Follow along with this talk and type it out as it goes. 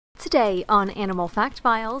Today on Animal Fact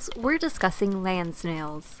Files, we're discussing land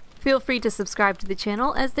snails. Feel free to subscribe to the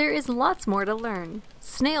channel as there is lots more to learn.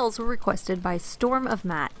 Snails were requested by Storm of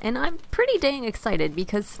Matt, and I'm pretty dang excited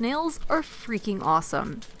because snails are freaking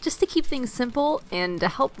awesome. Just to keep things simple and to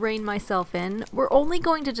help rein myself in, we're only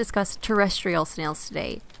going to discuss terrestrial snails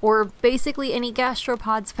today, or basically any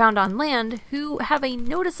gastropods found on land who have a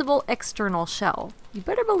noticeable external shell. You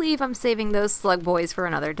better believe I'm saving those slug boys for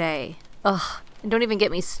another day. Ugh, and don't even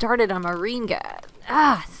get me started on marine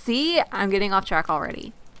see? I'm getting off track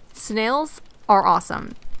already. Snails are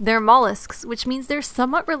awesome. They're mollusks, which means they're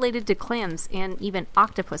somewhat related to clams and even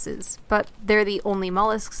octopuses, but they're the only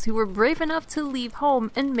mollusks who were brave enough to leave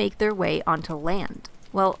home and make their way onto land.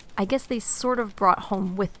 Well, I guess they sort of brought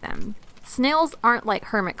home with them. Snails aren't like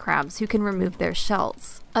hermit crabs who can remove their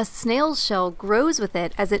shells. A snail's shell grows with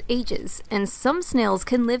it as it ages, and some snails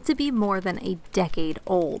can live to be more than a decade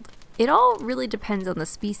old. It all really depends on the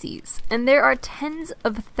species, and there are tens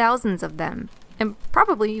of thousands of them, and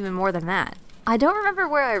probably even more than that. I don't remember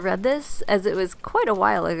where I read this, as it was quite a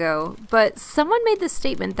while ago, but someone made the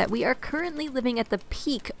statement that we are currently living at the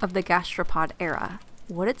peak of the gastropod era.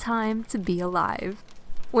 What a time to be alive.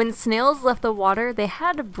 When snails left the water, they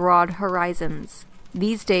had broad horizons.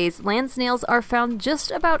 These days, land snails are found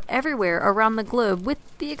just about everywhere around the globe with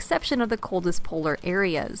the exception of the coldest polar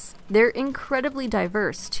areas. They're incredibly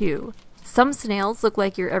diverse, too. Some snails look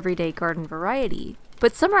like your everyday garden variety,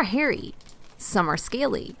 but some are hairy. Some are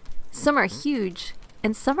scaly, some are huge,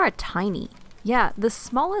 and some are tiny. Yeah, the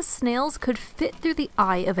smallest snails could fit through the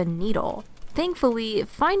eye of a needle. Thankfully,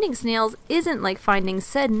 finding snails isn't like finding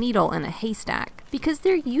said needle in a haystack, because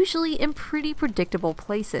they're usually in pretty predictable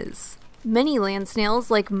places. Many land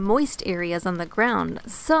snails like moist areas on the ground,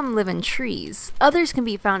 some live in trees, others can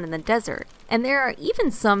be found in the desert, and there are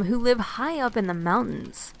even some who live high up in the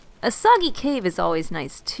mountains. A soggy cave is always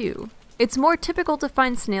nice too. It's more typical to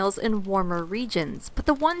find snails in warmer regions, but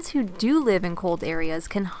the ones who do live in cold areas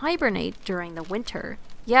can hibernate during the winter.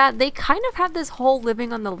 Yeah, they kind of have this whole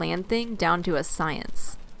living on the land thing down to a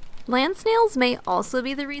science. Land snails may also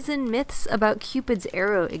be the reason myths about Cupid's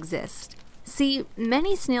arrow exist. See,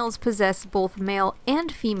 many snails possess both male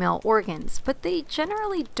and female organs, but they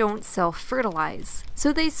generally don't self-fertilize,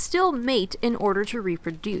 so they still mate in order to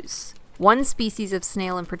reproduce. One species of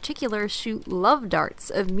snail in particular shoot love darts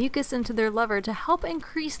of mucus into their lover to help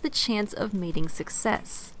increase the chance of mating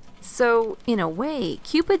success. So, in a way,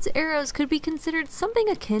 Cupid's arrows could be considered something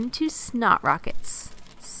akin to snot rockets.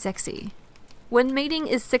 Sexy. When mating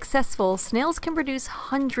is successful, snails can produce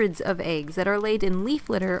hundreds of eggs that are laid in leaf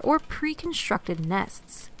litter or pre-constructed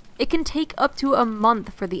nests. It can take up to a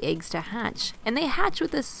month for the eggs to hatch, and they hatch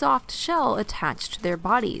with a soft shell attached to their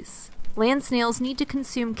bodies. Land snails need to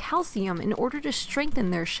consume calcium in order to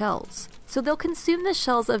strengthen their shells, so they'll consume the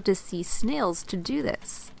shells of deceased snails to do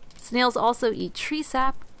this. Snails also eat tree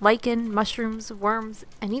sap, lichen, mushrooms, worms,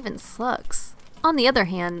 and even slugs. On the other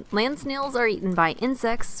hand, land snails are eaten by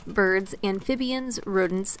insects, birds, amphibians,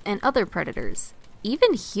 rodents, and other predators.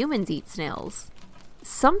 Even humans eat snails.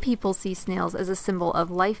 Some people see snails as a symbol of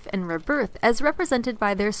life and rebirth, as represented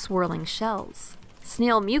by their swirling shells.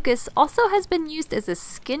 Snail mucus also has been used as a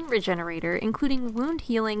skin regenerator, including wound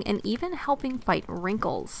healing and even helping fight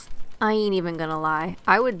wrinkles. I ain't even gonna lie,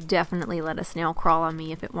 I would definitely let a snail crawl on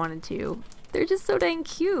me if it wanted to. They're just so dang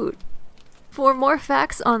cute. For more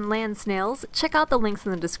facts on land snails, check out the links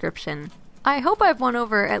in the description. I hope I've won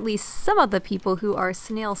over at least some of the people who are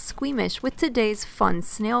snail squeamish with today's fun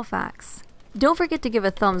snail facts. Don't forget to give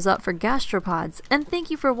a thumbs up for gastropods, and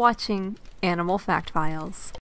thank you for watching Animal Fact Files.